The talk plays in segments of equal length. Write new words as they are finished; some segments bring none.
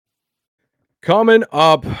Coming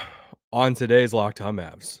up on today's Locked On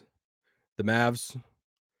Mavs, the Mavs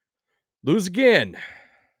lose again.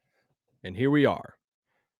 And here we are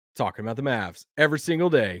talking about the Mavs every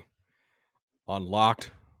single day on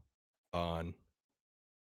Locked On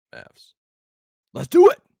Mavs. Let's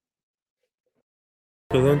do it.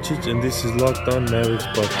 Doncic, and this is Locked On Mavericks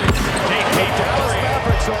podcast. The Dallas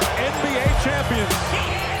Mavericks are NBA champions.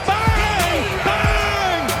 Bang!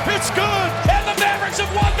 Bang! It's good! And the Mavericks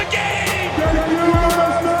have won the game!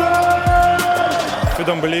 If you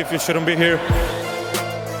don't believe, you shouldn't be here.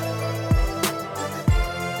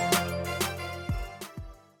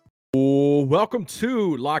 Welcome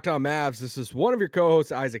to Locked On Mavs. This is one of your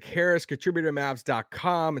co-hosts, Isaac Harris, contributor to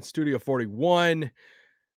Mavs.com and Studio 41.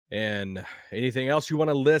 And anything else you want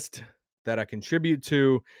to list that I contribute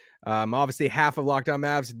to. Obviously, half of Locked On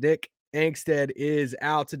Mavs, Nick Angstead, is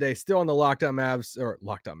out today, still on the Locked On Mavs, or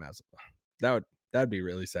Locked On Mavs. That'd be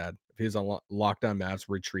really sad if he was on Locked On Mavs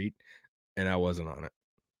retreat and I wasn't on it.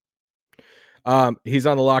 He's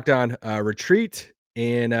on the Locked On retreat,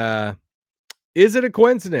 and is it a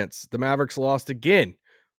coincidence the Mavericks lost again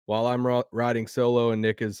while I'm riding solo and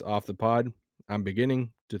Nick is off the pod? I'm beginning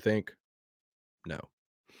to think no.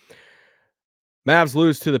 Mavs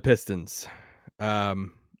lose to the Pistons.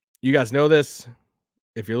 You guys know this.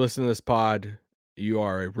 If you're listening to this pod, you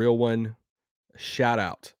are a real one. Shout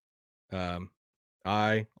out.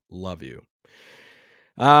 I love you.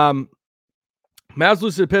 Mavs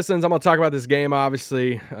lose to the Pistons. I'm going to talk about this game,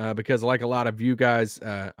 obviously, because like a lot of you guys,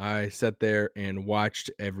 I sat there and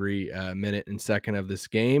watched every minute and second of this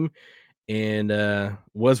game and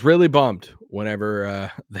was really bummed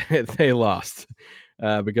whenever they lost.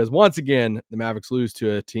 Because once again, the Mavericks lose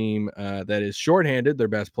to a team that is shorthanded, their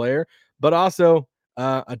best player, but also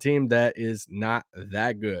a team that is not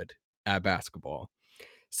that good at basketball.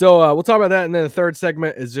 So we'll talk about that. And then the third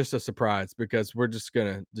segment is just a surprise because we're just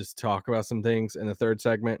going to talk about some things in the third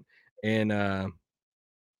segment. And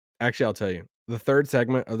actually, I'll tell you, the third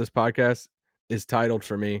segment of this podcast is titled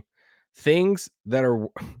for me, things that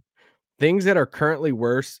are currently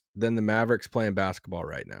worse than the Mavericks playing basketball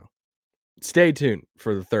right now. Stay tuned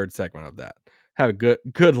for the third segment of that. Have a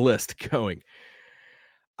good list going.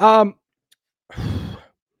 Why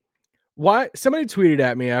somebody tweeted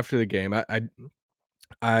at me after the game.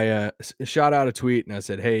 I shot out a tweet and I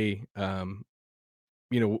said, "Hey,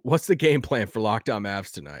 what's the game plan for Locked On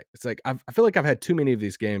Mavs tonight?" It's like I feel like I've had too many of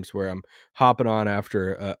these games where I'm hopping on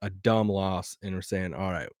after a dumb loss and we're saying,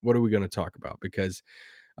 "All right, what are we going to talk about?" Because,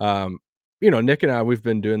 Nick and I, we've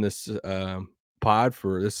been doing this pod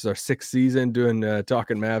for this is our sixth season doing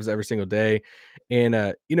talking Mavs every single day,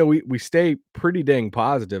 and we stay pretty dang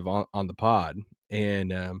positive on the pod,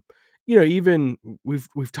 and even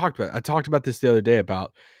we've talked about, I talked about this the other day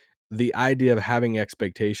about the idea of having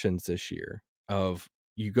expectations this year of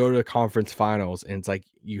you go to the conference finals and it's like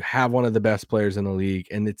you have one of the best players in the league,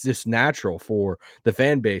 and it's just natural for the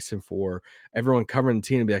fan base and for everyone covering the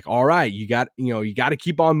team to be like, all right, you got to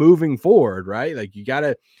keep on moving forward, right? Like you got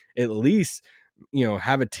to at least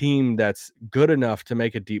have a team that's good enough to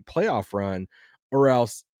make a deep playoff run, or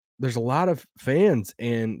else there's a lot of fans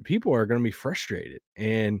and people are going to be frustrated.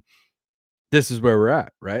 And this is where we're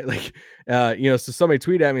at, right? Like, so somebody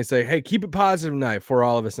tweet at me and say, "Hey, keep it positive tonight for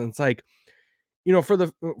all of us." And it's like,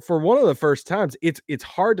 for one of the first times, it's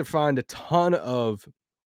hard to find a ton of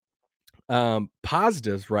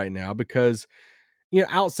positives right now because,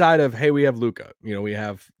 outside of, hey, we have Luka, we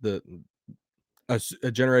have a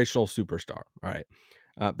generational superstar. All right.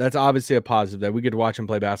 That's obviously a positive that we get to watch him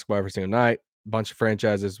play basketball every single night. A bunch of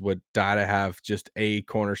franchises would die to have just a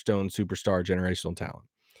cornerstone superstar generational talent.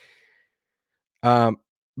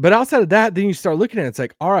 But outside of that, then you start looking at it, it's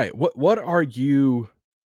like, all right, what are you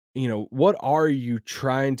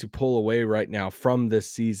trying to pull away right now from this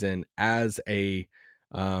season as an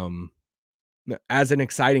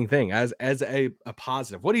exciting thing, as a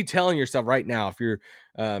positive? What are you telling yourself right now if you're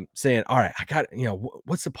saying, all right, I got,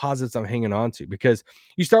 what's the positives I'm hanging on to? Because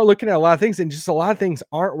you start looking at a lot of things and just a lot of things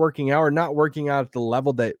aren't working out or not working out at the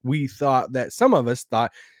level that we thought, that some of us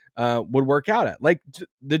thought would work out at, like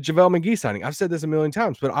the JaVale McGee signing. I've said this a million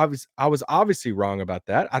times, but I was obviously wrong about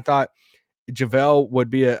that. I thought JaVale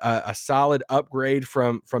would be a solid upgrade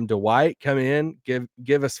from Dwight. Come in,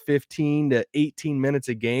 give us 15 to 18 minutes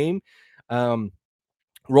a game,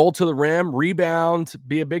 roll to the rim, rebound,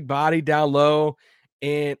 be a big body down low.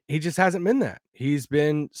 And he just hasn't been that. He's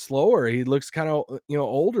been slower. He looks kind of,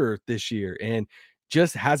 older this year and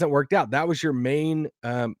just hasn't worked out. That was your main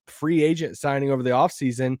free agent signing over the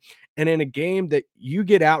offseason. And in a game that you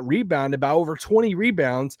get out rebounded by over 20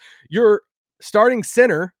 rebounds, your starting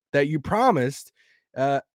center that you promised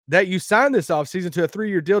that you signed this offseason to a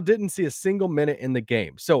 3-year deal didn't see a single minute in the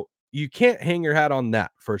game. So you can't hang your hat on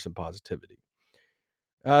that for some positivity.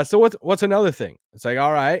 So what's another thing? It's like,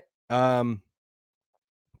 all right, the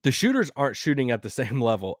shooters aren't shooting at the same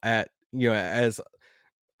level as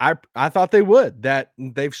I thought they would. That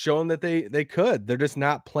they've shown that they could. They're just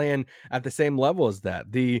not playing at the same level as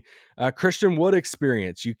that. The Christian Wood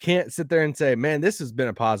experience. You can't sit there and say, "Man, this has been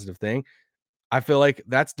a positive thing." I feel like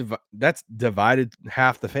that's divided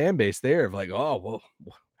half the fan base there of like, "Oh, well,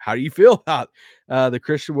 how do you feel about the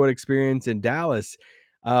Christian Wood experience in Dallas?"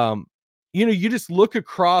 You just look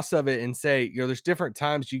across of it and say, there's different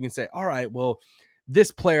times you can say, "All right, well, this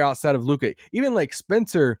player outside of Luka, even like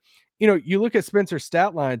Spencer." You look at Spencer's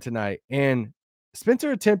stat line tonight, and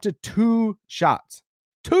Spencer attempted 2 shots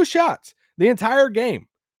the entire game.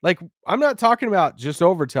 Like, I'm not talking about just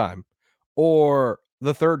overtime or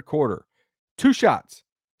the third quarter. 2 shots,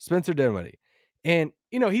 Spencer Dinwiddie. And,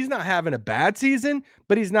 he's not having a bad season,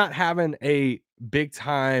 but he's not having a big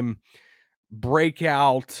time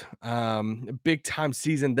breakout, big time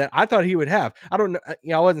season that I thought he would have. I don't know.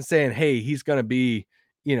 I wasn't saying, hey, he's going to be,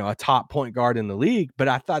 a top point guard in the league, but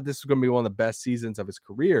I thought this was going to be one of the best seasons of his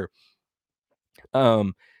career.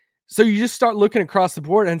 So you just start looking across the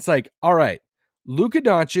board and it's like, all right, Luka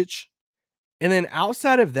Doncic. And then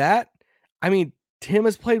outside of that, I mean, Tim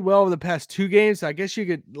has played well over the past 2 games. So I guess you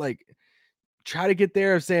could try to get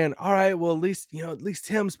there of saying, all right, well, at least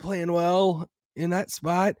Tim's playing well in that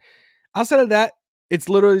spot. Outside of that, it's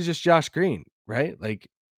literally just Josh Green, right? Like,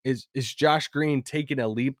 is Josh Green taking a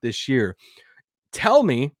leap this year? Tell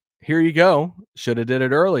me, here you go. Should have did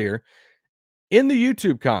it earlier in the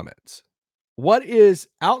YouTube comments. What is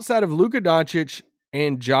outside of Luka Doncic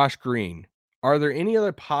and Josh Green? Are there any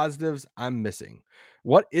other positives I'm missing?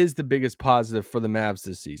 What is the biggest positive for the Mavs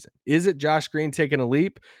this season? Is it Josh Green taking a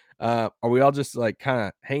leap? Are we all just kind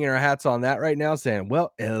of hanging our hats on that right now, saying,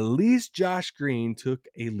 well, at least Josh Green took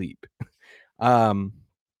a leap?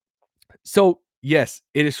 So yes,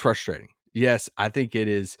 it is frustrating. Yes, I think it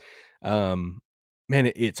is.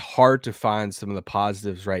 It's hard to find some of the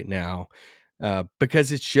positives right now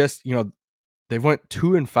because it's just, they've went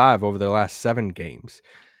 2-5 over their last 7 games.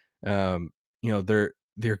 They're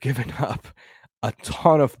giving up a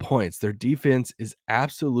ton of points. Their defense is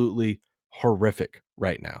absolutely horrific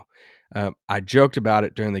right now. I joked about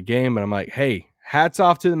it during the game, and I'm like, hey, hats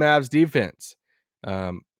off to the Mavs defense.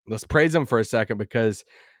 Let's praise them for a second because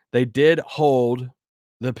they did hold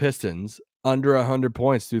the Pistons under 100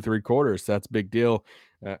 points through 3 quarters. That's a big deal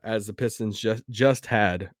as the Pistons just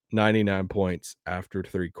had 99 points after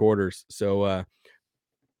 3 quarters. So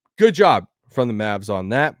good job from the Mavs on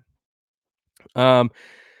that.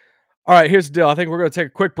 All right, here's the deal. I think we're going to take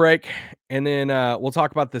a quick break, and then we'll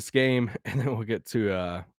talk about this game, and then we'll get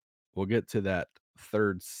to that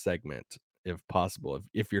third segment if possible.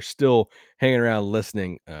 If you're still hanging around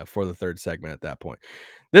listening for the third segment at that point.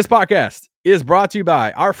 This podcast is brought to you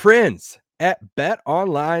by our friends at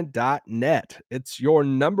betonline.net. It's your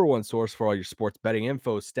number one source for all your sports betting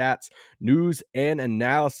info, stats, news, and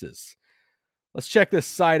analysis. Let's check this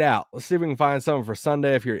site out. Let's see if we can find something for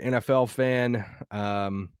Sunday if you're an NFL fan.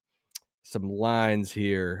 Some lines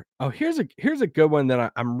here. Oh, here's a good one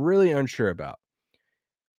that I'm really unsure about.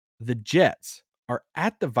 The Jets are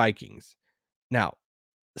at the Vikings. Now,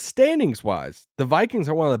 standings wise, the Vikings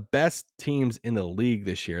are one of the best teams in the league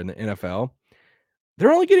this year in the NFL.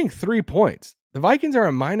 They're only getting 3 points. The Vikings are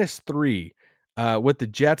a -3 with the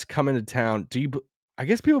Jets coming to town. I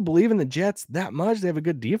guess people believe in the Jets that much. They have a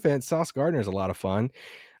good defense. Sauce Gardner is a lot of fun.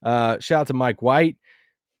 Shout out to Mike White.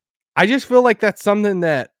 I just feel like that's something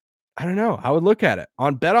that, I don't know, I would look at it.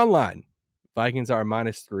 On BetOnline, Vikings are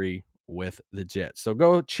 -3 with the Jets. So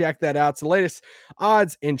go check that out. It's the latest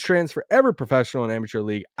odds and trends for every professional and amateur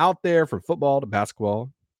league out there, from football to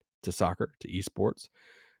basketball to soccer to esports.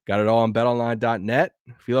 Got it all on betonline.net.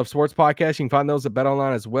 If you love sports podcasts, you can find those at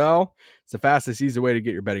BetOnline as well. It's the fastest, easy way to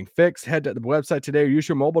get your betting fix. Head to the website today or use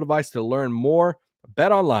your mobile device to learn more.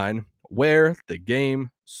 BetOnline, where the game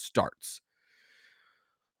starts.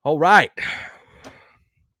 All right.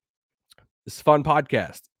 This is a fun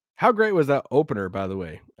podcast. How great was that opener, by the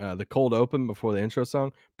way? The cold open before the intro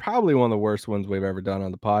song. Probably one of the worst ones we've ever done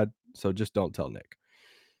on the pod. So just don't tell Nick.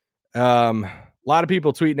 A lot of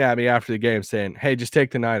people tweeting at me after the game saying, hey, just take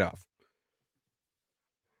the night off.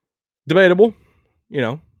 Debatable.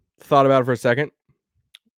 Thought about it for a second.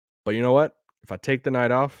 But you know what? If I take the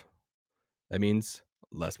night off, that means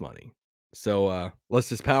less money. So let's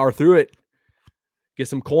just power through it. Get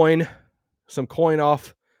some coin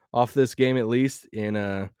off this game at least.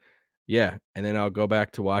 And and then I'll go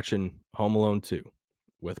back to watching Home Alone 2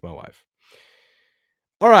 with my wife.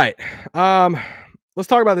 All right. Let's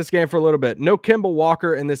talk about this game for a little bit. No Kimball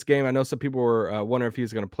Walker in this game. I know some people were wondering if he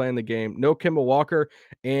was going to play in the game. No Kimball Walker,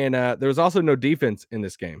 and there was also no defense in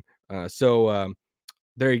this game. So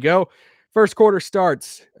there you go. First quarter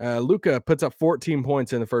starts. Luka puts up 14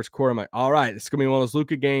 points in the first quarter. I'm like, all right, it's gonna be one of those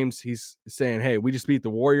Luka games. He's saying, hey, we just beat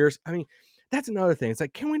the Warriors. I mean, that's another thing. It's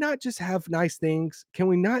like, can we not just have nice things? Can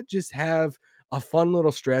we not just have a fun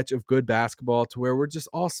little stretch of good basketball to where we're just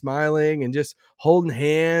all smiling and just holding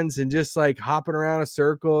hands and just like hopping around a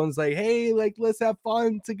circle and it's like, hey, like let's have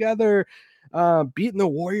fun together. Beating the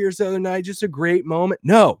Warriors the other night, just a great moment.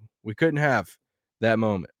 No, we couldn't have that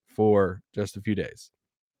moment for just a few days.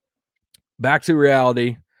 Back to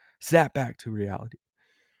reality. Snap back to reality.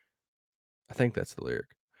 I think that's the lyric.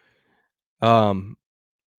 And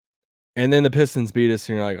then the Pistons beat us,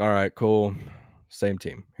 and you're like, all right, cool. Same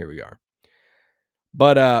team. Here we are.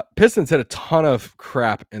 But Pistons hit a ton of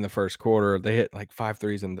crap in the first quarter. They hit like 5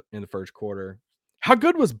 threes in the first quarter. How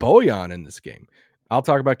good was Bojan in this game? I'll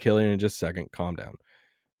talk about Killian in just a second. Calm down.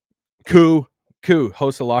 Koo,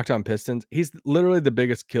 host of Locked On Pistons. He's literally the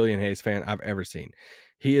biggest Killian Hayes fan I've ever seen.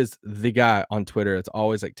 He is the guy on Twitter that's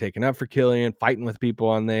always like taking up for Killian, fighting with people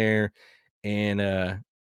on there. And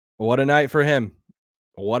what a night for him.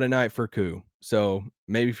 What a night for Koo. So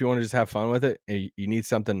maybe if you want to just have fun with it and you need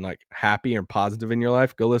something like happy and positive in your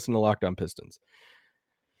life, go listen to Locked On Pistons.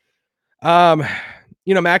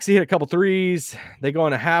 Maxey hit a couple threes. They go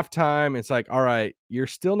into halftime. It's like, all right, you're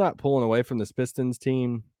still not pulling away from this Pistons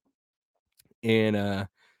team. And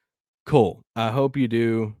cool. I hope you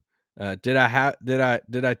do. Did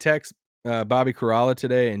I text Bobby Karalla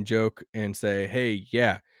today and joke and say, hey,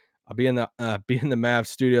 yeah, I'll be in the Mavs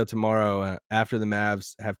studio tomorrow after the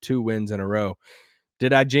Mavs have 2 wins in a row.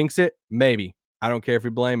 Did I jinx it? Maybe. I don't care if you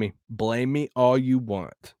blame me. Blame me all you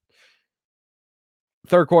want.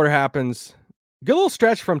 Third quarter happens. Good little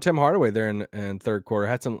stretch from Tim Hardaway there in third quarter.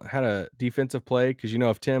 Had a defensive play because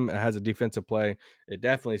if Tim has a defensive play, it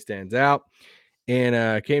definitely stands out.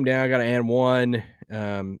 And came down, got an and one.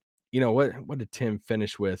 What did Tim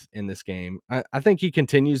finish with in this game? I think he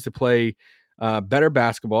continues to play better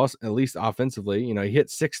basketball, at least offensively. He hit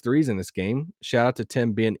 6 threes in this game. Shout out to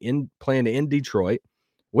Tim playing in Detroit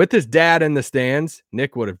with his dad in the stands.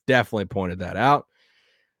 Nick would have definitely pointed that out.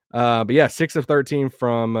 But yeah, 6 of 13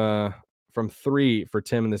 from 3 for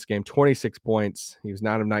Tim in this game. 26 points. He was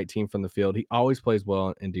 9 of 19 from the field. He always plays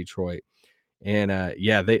well in Detroit. And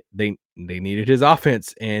they needed his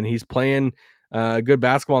offense, and he's playing good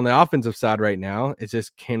basketball on the offensive side right now. It's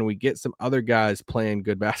just, can we get some other guys playing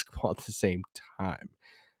good basketball at the same time?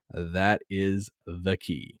 That is the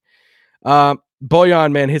key.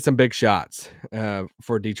 Bojan, man, hit some big shots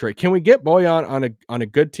for Detroit. Can we get Bojan on a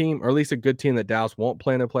good team, or at least a good team that Dallas won't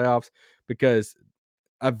play in the playoffs? Because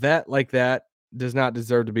a vet like that does not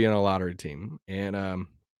deserve to be on a lottery team. And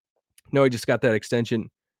no, he just got that extension.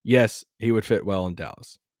 Yes, he would fit well in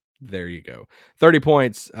Dallas. There you go. 30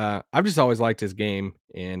 points. I've just always liked his game,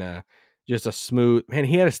 and just a smooth man.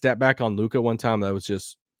 He had a step back on Luka one time that was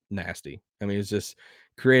just nasty. I mean, it's just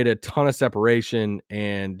created a ton of separation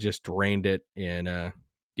and just drained it. And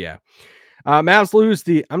yeah. Mavs lose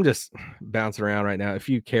I'm just bouncing around right now. If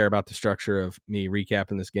you care about the structure of me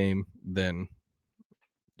recapping this game, then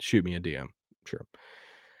shoot me a DM. Sure.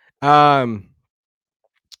 Mavs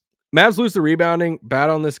lose the rebounding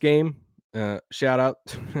battle in this game. Shout out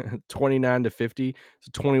 29-50. It's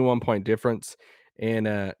a 21-point difference. And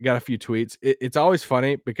got a few tweets. It's always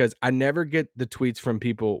funny because I never get the tweets from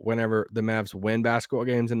people whenever the Mavs win basketball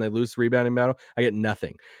games and they lose the rebounding battle. I get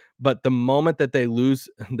nothing. But the moment that they lose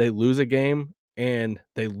a game and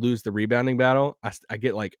they lose the rebounding battle, I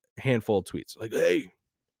get like a handful of tweets like, hey,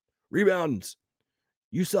 rebounds,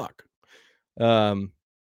 you suck.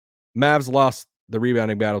 Mavs lost the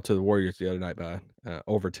rebounding battle to the Warriors the other night by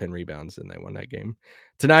over 10 rebounds, and they won that game.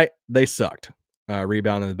 Tonight, they sucked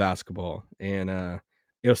rebounding the basketball, and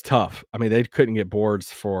it was tough. I mean, they couldn't get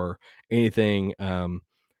boards for anything.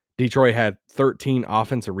 Detroit had 13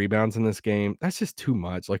 offensive rebounds in this game. That's just too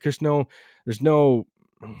much. Like, there's no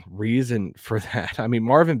reason for that. I mean,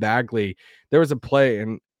 Marvin Bagley, there was a play,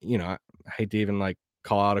 and I hate to even like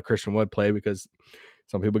call out a Christian Wood play because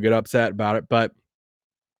some people get upset about it, but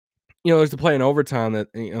there's the play in overtime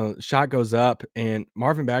that, shot goes up and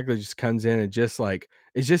Marvin Bagley just comes in and just like,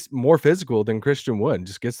 it's just more physical than Christian Wood,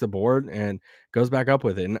 just gets the board and goes back up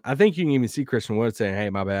with it. And I think you can even see Christian Wood saying, hey,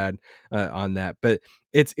 my bad on that. But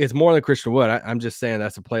it's more than Christian Wood. I'm just saying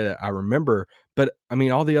that's a play that I remember. But I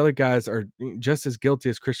mean, all the other guys are just as guilty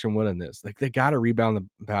as Christian Wood in this. Like, they got to rebound the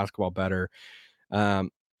basketball better. I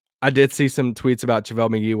did see some tweets about JaVale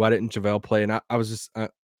McGee. Why didn't JaVale play? And I was just,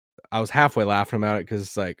 I was halfway laughing about it because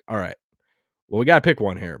it's like, all right, well, we got to pick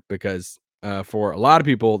one here because for a lot of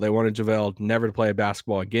people, they wanted JaVale never to play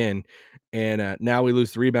basketball again. And now we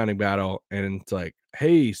lose the rebounding battle. And it's like,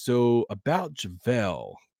 hey, so about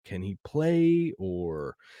JaVale, can he play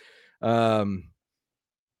or um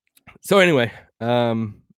so anyway, talk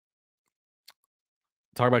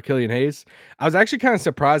about Killian Hayes. I was actually kind of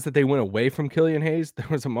surprised that they went away from Killian Hayes. There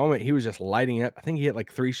was a moment he was just lighting up. I think he hit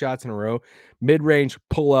like 3 shots in a row, mid-range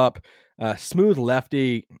pull up, smooth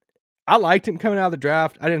lefty. I liked him coming out of the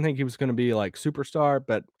draft. I didn't think he was going to be like superstar,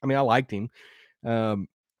 but I mean, I liked him. Um,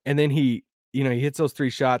 and then he hits those 3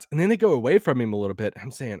 shots, and then they go away from him a little bit.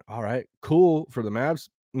 I'm saying, all right, cool for the Mavs,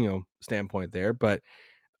 standpoint there. But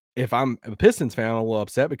if I'm a Pistons fan, I'm a little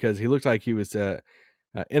upset because he looked like he was in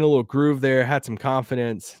a little groove there, had some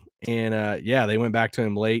confidence, and yeah, they went back to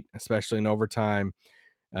him late, especially in overtime.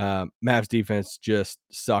 Mavs defense just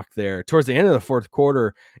sucked there. Towards the end of the fourth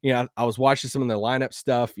quarter, I was watching some of the lineup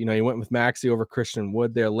stuff. He went with Maxey over Christian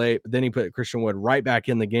Wood there late, but then he put Christian Wood right back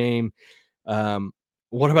in the game.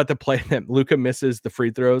 What about the play that Luka misses the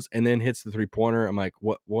free throws and then hits the 3-pointer? I'm like,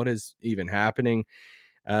 what is even happening?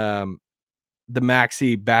 The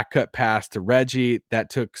Maxey back cut pass to Reggie that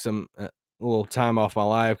took some a little time off my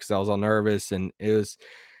life because I was all nervous, and it was,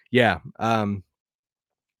 yeah.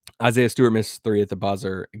 Isaiah Stewart missed 3 at the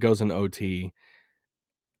buzzer. It goes in OT.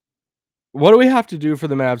 What do we have to do for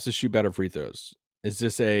the Mavs to shoot better free throws? Is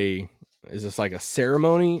this like a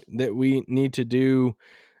ceremony that we need to do?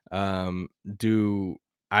 Do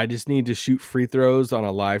I just need to shoot free throws on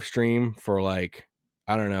a live stream for like,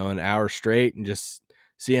 I don't know, an hour straight and just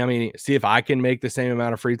see if I can make the same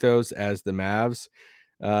amount of free throws as the Mavs?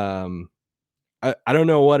 Um, I don't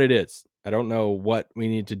know what it is. I don't know what we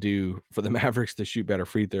need to do for the Mavericks to shoot better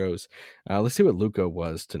free throws. Let's see what Luka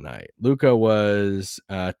was tonight. Luka was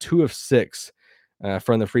 2 of 6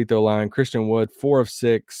 from the free throw line. Christian Wood 4 of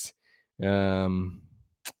 6. Yeah,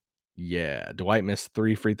 Dwight missed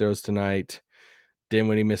 3 free throws tonight.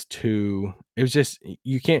 Dinwiddie missed 2. It was just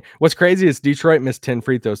you can't. What's crazy is Detroit missed 10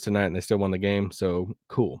 free throws tonight and they still won the game. So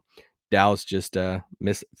cool. Dallas just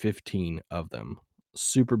missed 15 of them.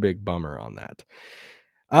 Super big bummer on that.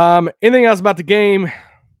 Anything else about the game?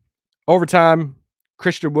 Overtime,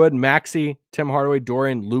 Christian Wood, Maxey, Tim Hardaway,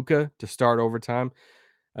 Dorian, Luka to start overtime.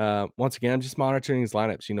 Once again, I'm just monitoring these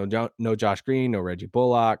lineups. No Josh Green, no Reggie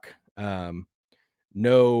Bullock,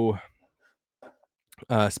 no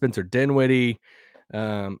Spencer Dinwiddie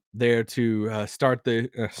there to start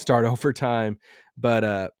overtime.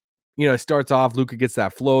 But it starts off, Luka gets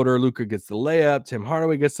that floater, Luka gets the layup, Tim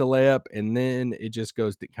Hardaway gets the layup, and then it just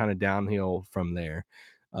goes kind of downhill from there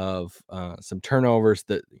of some turnovers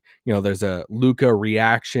that, there's a Luka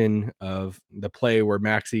reaction of the play where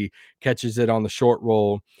Maxey catches it on the short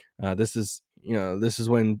roll. This is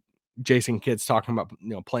when Jason Kidd's talking about,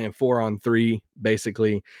 playing 4-on-3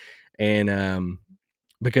 basically. And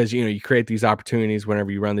because you create these opportunities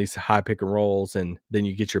whenever you run these high pick and rolls, and then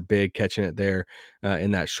you get your big catching it there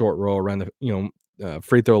in that short roll around the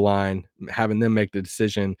free throw line, having them make the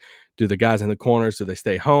decision. Do the guys in the corners, do they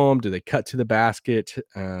stay home? Do they cut to the basket?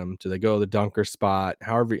 Do they go to the dunker spot?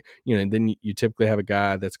 However, and then you typically have a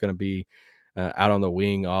guy that's going to be out on the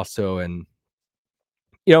wing also. And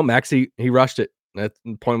Maxey, he rushed it. That's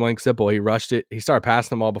point blank simple. He rushed it. He started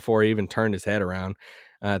passing the ball before he even turned his head around.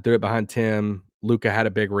 Threw it behind Tim. Luka had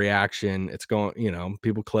a big reaction. It's going,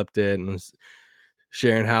 people clipped it and was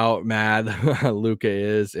sharing how mad Luka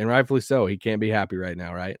is, and rightfully so. He can't be happy right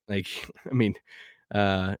now, right? Like, I mean,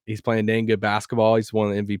 he's playing dang good basketball. He's one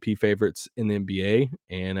of the MVP favorites in the NBA,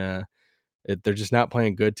 and they're just not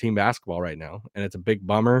playing good team basketball right now, and it's a big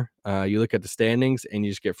bummer. You look at the standings and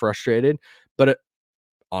you just get frustrated. But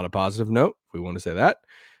on a positive note, if we want to say that,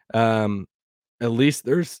 at least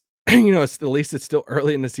there's it's still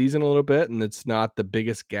early in the season a little bit, and it's not the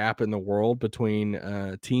biggest gap in the world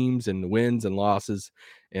between teams and wins and losses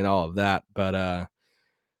and all of that. But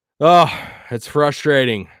it's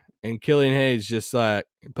frustrating. And Killian Hayes just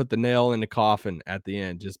put the nail in the coffin at the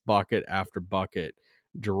end, just bucket after bucket,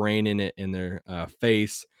 draining it in their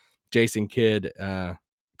face. Jason Kidd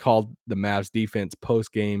called the Mavs defense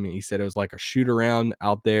post game, and he said it was like a shoot around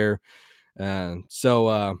out there.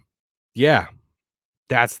 Yeah,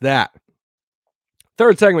 that's that.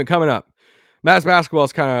 Third segment coming up. Mavs basketball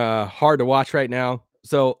is kind of hard to watch right now.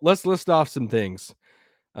 So let's list off some things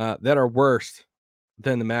that are worse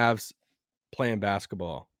than the Mavs playing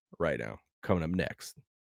basketball right now. Coming up next.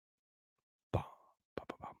 All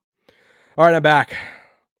right, I'm back.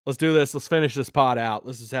 Let's do this. Let's finish this pod out.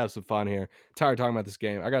 Let's just have some fun here. Tired of talking about this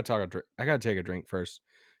game. I gotta take a drink first.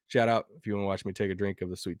 Shout out if you want to watch me take a drink of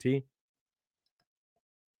the sweet tea.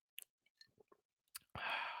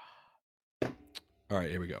 All right,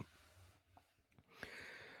 here we go.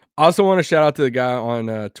 I also want to shout out to the guy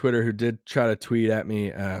on Twitter who did try to tweet at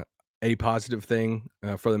me a positive thing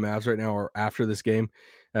for the Mavs right now or after this game.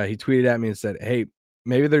 He tweeted at me and said, hey,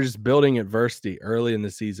 maybe they're just building adversity early in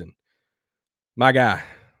the season. My guy,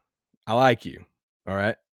 I like you. All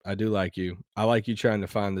right. I do like you. I like you trying to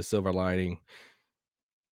find the silver lining.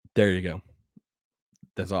 There you go.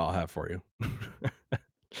 That's all I'll have for you.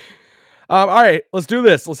 All right, let's do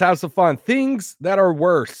this. Let's have some fun. Things that are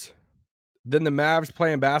worse than the Mavs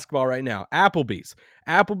playing basketball right now. Applebee's.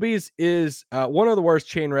 Applebee's is one of the worst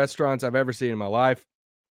chain restaurants I've ever seen in my life.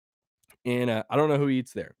 And I don't know who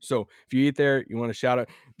eats there. So if you eat there, you want to shout out.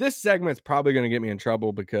 This segment's probably going to get me in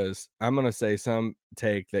trouble because I'm going to say some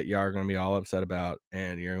take that y'all are going to be all upset about.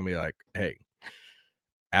 And you're going to be like, hey,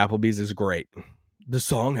 Applebee's is great. The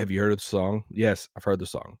song, have you heard of the song? Yes, I've heard the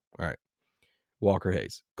song. All right. Walker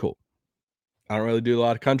Hayes. Cool. I don't really do a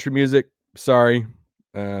lot of country music. Sorry.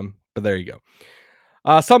 But there you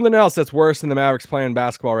go. Something else that's worse than the Mavericks playing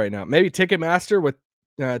basketball right now. Maybe Ticketmaster with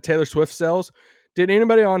Taylor Swift sales. Did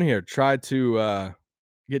anybody on here try to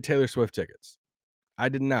get Taylor Swift tickets? I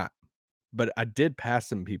did not. But I did pass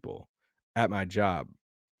some people at my job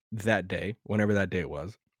that day, whenever that day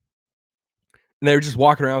was. And they were just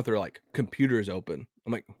walking around with their like computers open.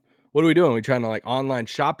 I'm like, what are we doing? Are we trying to like online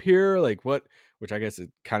shop here? Like what? Which I guess it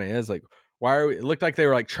kind of is. Like, why are we? It looked like they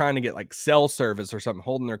were like trying to get like cell service or something,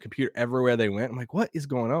 holding their computer everywhere they went. I'm like, what is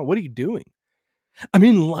going on? What are you doing? I'm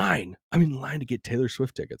in line. I'm in line to get Taylor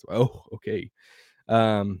Swift tickets. Oh, okay.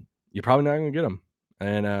 You're probably not gonna get them.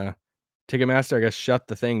 And Ticketmaster, I guess, shut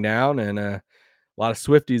the thing down, and a lot of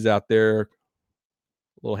Swifties out there, a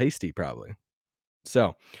little hasty, probably.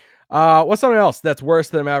 So, what's something else that's worse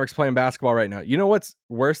than Mavericks playing basketball right now? You know what's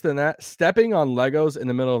worse than that? Stepping on Legos in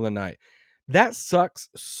the middle of the night. That sucks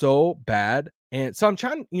so bad. And so I'm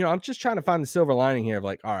just trying to find the silver lining here of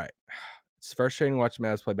like, all right, it's frustrating watching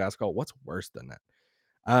Mavs play basketball. What's worse than that?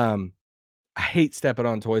 I hate stepping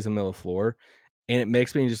on toys in the middle of the floor. And it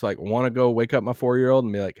makes me just like want to go wake up my 4-year-old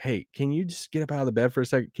and be like, hey, can you just get up out of the bed for a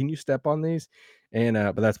second? Can you step on these? And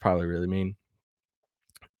but that's probably really mean.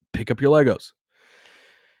 Pick up your Legos.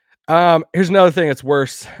 Here's another thing that's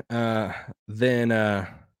worse than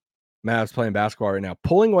Mavs playing basketball right now.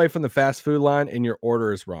 Pulling away from the fast food line and your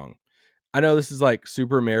order is wrong. I know this is like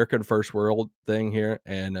super American first world thing here,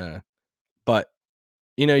 and but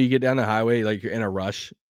you know, you get down the highway, like you're in a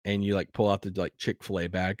rush, and you like pull out the like Chick-fil-A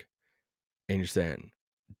bag, and you're saying,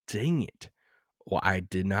 dang it. Well, I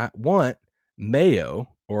did not want mayo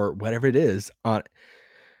or whatever it is on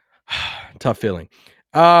tough feeling.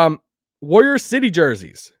 Warrior City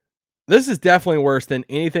jerseys. This is definitely worse than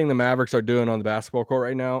anything the Mavericks are doing on the basketball court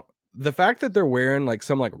right now. The fact that they're wearing like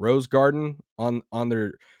some like rose garden on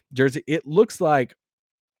their jersey, it looks like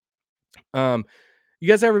you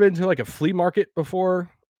guys ever been to like a flea market before?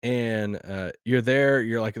 And you're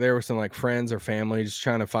like there with some like friends or family just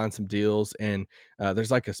trying to find some deals, and there's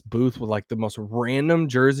like this booth with like the most random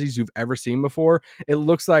jerseys you've ever seen before. It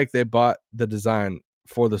looks like they bought the design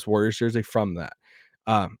for this Warriors jersey from that.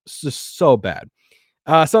 It's just so bad.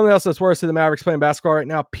 Something else that's worse than the Mavericks playing basketball right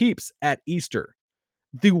now: Peeps at Easter.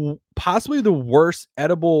 Possibly the worst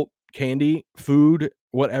edible candy, food,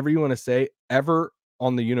 whatever you want to say, ever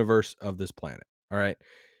on the universe of this planet. All right.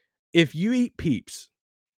 If you eat Peeps,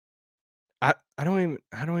 I don't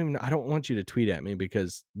want you to tweet at me,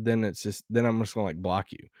 because then I'm just gonna like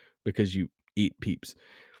block you because you eat Peeps.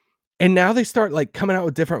 And now they start like coming out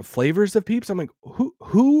with different flavors of Peeps. I'm like,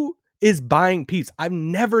 who is buying Peeps? I've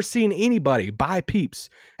never seen anybody buy Peeps.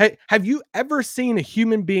 Hey, have you ever seen a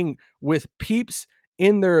human being with Peeps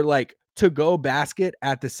in their like to-go basket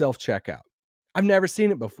at the self-checkout? I've never seen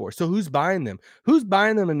it before. So who's buying them? Who's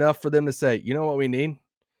buying them enough for them to say, you know what we need?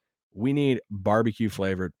 We need barbecue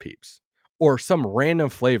flavored Peeps or some random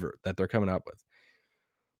flavor that they're coming up with.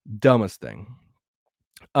 Dumbest thing.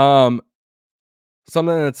 Something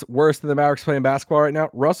that's worse than the Mavericks playing basketball right now: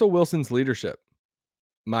 Russell Wilson's leadership.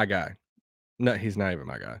 My guy. No, he's not even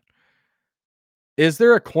my guy. Is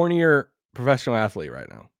there a cornier professional athlete right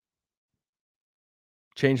now?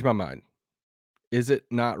 Change my mind. Is it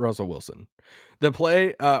not Russell Wilson? The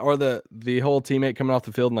play or the whole teammate coming off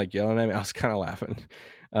the field and like yelling at me, I was kind of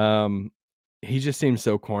laughing. He just seems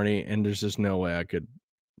so corny, and there's just no way I could.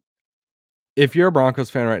 If you're a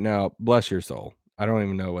Broncos fan right now, bless your soul. I don't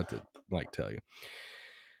even know what to like tell you.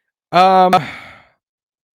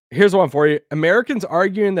 Here's one for you. Americans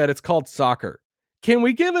arguing that it's called soccer. Can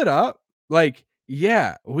we give it up? Like,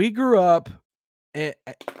 yeah, we grew up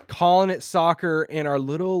calling it soccer in our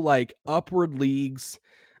little like upward leagues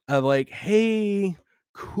of like, hey,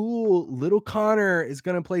 cool, little Connor is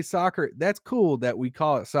going to play soccer. That's cool that we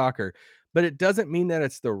call it soccer, but it doesn't mean that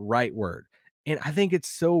it's the right word. And I think it's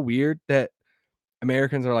so weird that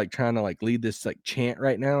Americans are like trying to like lead this like chant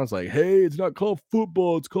right now. It's like, hey, it's not called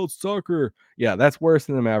football, it's called soccer. Yeah, that's worse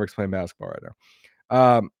than the Mavericks playing basketball right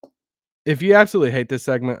now. If you absolutely hate this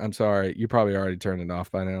segment, I'm sorry. You probably already turned it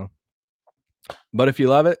off by now. But if you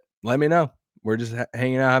love it, let me know. We're just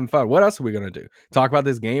hanging out, having fun. What else are we going to do? Talk about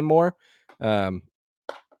this game more? Yeah,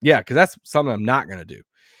 because that's something I'm not going to do.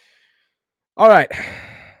 All right.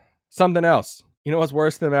 Something else. You know what's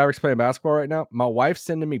worse than the Mavericks playing basketball right now? My wife's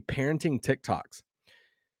sending me parenting TikToks.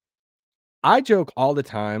 I joke all the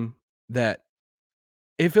time that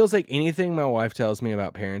it feels like anything my wife tells me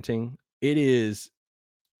about parenting,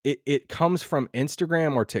 it comes from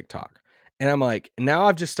Instagram or TikTok. And I'm like, now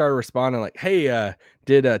I've just started responding like, hey,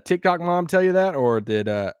 did TikTok mom tell you that? Or did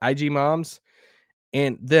IG moms?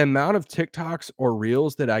 And the amount of TikToks or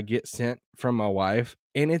reels that I get sent from my wife,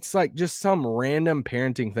 and it's like just some random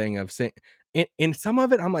parenting thing I've sent. And some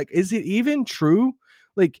of it, I'm like, is it even true?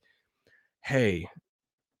 Like, hey,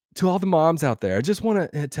 to all the moms out there, I just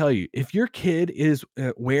want to tell you, if your kid is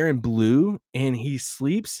wearing blue and he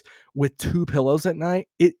sleeps with 2 pillows at night,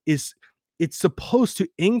 it's supposed to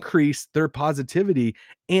increase their positivity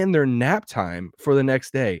and their nap time for the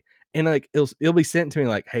next day. And like it'll be sent to me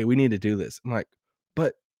like, hey, we need to do this. I'm like,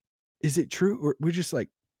 but is it true? Or we're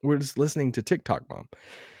just listening to TikTok mom.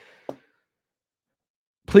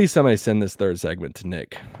 Please somebody send this third segment to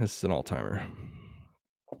Nick. This is an all-timer.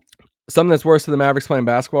 Something that's worse than the Mavericks playing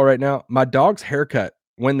basketball right now, my dog's haircut,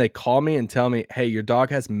 when they call me and tell me, hey, your dog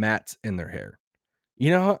has mats in their hair.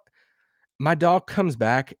 You know, my dog comes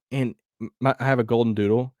back and I have a golden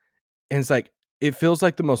doodle, and it's like, it feels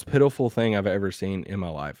like the most pitiful thing I've ever seen in my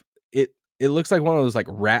life. It looks like one of those like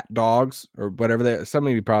rat dogs or whatever. Some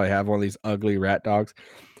of you probably have one of these ugly rat dogs.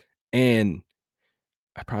 And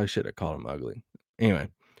I probably should have called him ugly. Anyway,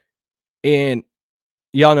 and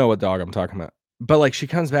y'all know what dog I'm talking about. But like she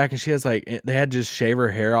comes back and she has like, they had to just shave her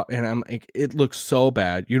hair off, and I'm like, it looks so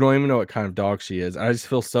bad. You don't even know what kind of dog she is. I just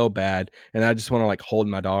feel so bad, and I just want to like hold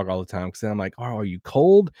my dog all the time because then I'm like, oh, are you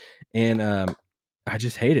cold? And I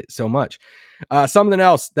just hate it so much. Something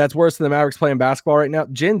else that's worse than the Mavericks playing basketball right now: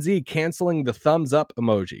 Gen Z canceling the thumbs up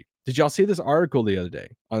emoji. Did y'all see this article the other day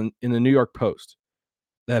in the New York Post?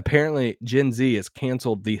 That apparently Gen Z has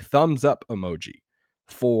canceled the thumbs up emoji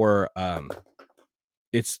for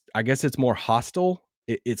I guess it's more hostile.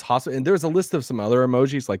 It's hostile, and there's a list of some other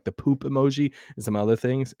emojis like the poop emoji and some other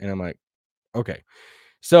things, and I'm like, okay.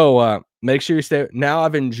 So make sure you stay. Now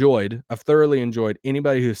I've thoroughly enjoyed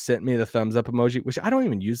anybody who sent me the thumbs up emoji, which I don't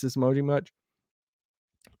even use this emoji much.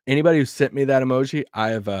 Anybody who sent me that emoji, I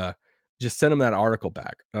have just sent them that article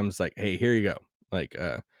back. I'm just like, hey, here you go. Like,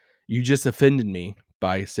 you just offended me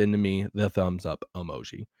by sending me the thumbs up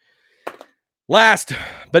emoji. Last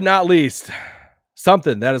but not least,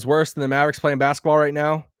 something that is worse than the Mavericks playing basketball right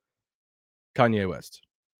now: Kanye West.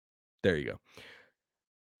 There you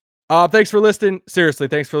go. Thanks for listening. Seriously,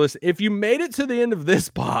 thanks for listening. If you made it to the end of this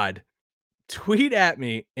pod, tweet at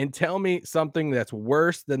me and tell me something that's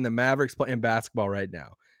worse than the Mavericks playing basketball right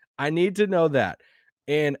now. I need to know that.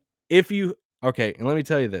 And okay, and let me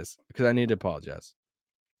tell you this, because I need to apologize.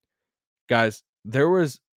 Guys, there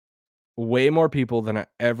was way more people than I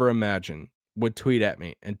ever imagined would tweet at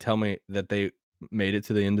me and tell me that they made it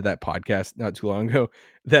to the end of that podcast not too long ago,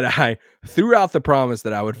 that I threw out the promise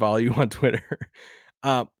that I would follow you on Twitter.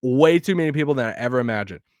 Way too many people than I ever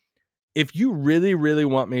imagined. If you really, really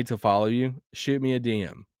want me to follow you, shoot me a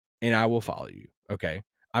DM and I will follow you. Okay.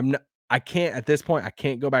 I can't at this point, I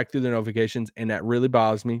can't go back through the notifications, and that really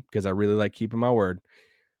bothers me because I really like keeping my word.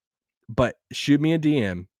 But shoot me a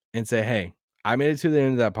DM and say, hey, I made it to the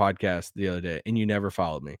end of that podcast the other day and you never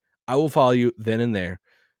followed me. I will follow you then and there.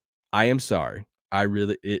 I am sorry.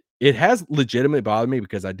 It has legitimately bothered me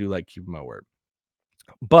because I do like keeping my word.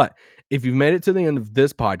 But if you've made it to the end of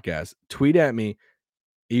this podcast, tweet at me.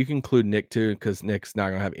 You can include Nick too, because Nick's not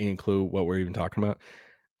gonna have any clue what we're even talking about.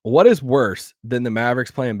 What is worse than the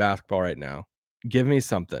Mavericks playing basketball right now? Give me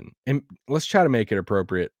something, and let's try to make it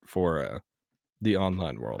appropriate for the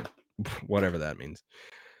online world, whatever that means.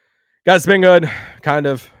 Guys, it's been good. Kind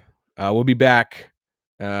of. We'll be back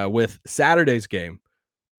with Saturday's game.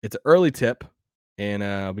 It's an early tip, and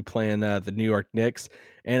I'll be playing the New York Knicks.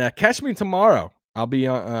 And catch me tomorrow. I'll be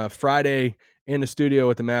on Friday in the studio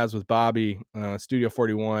with the Mavs with Bobby, Studio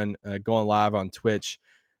 41, going live on Twitch,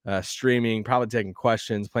 streaming, probably taking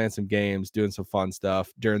questions, playing some games, doing some fun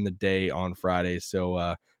stuff during the day on Friday.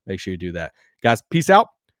 So make sure you do that. Guys, peace out.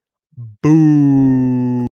 Boom.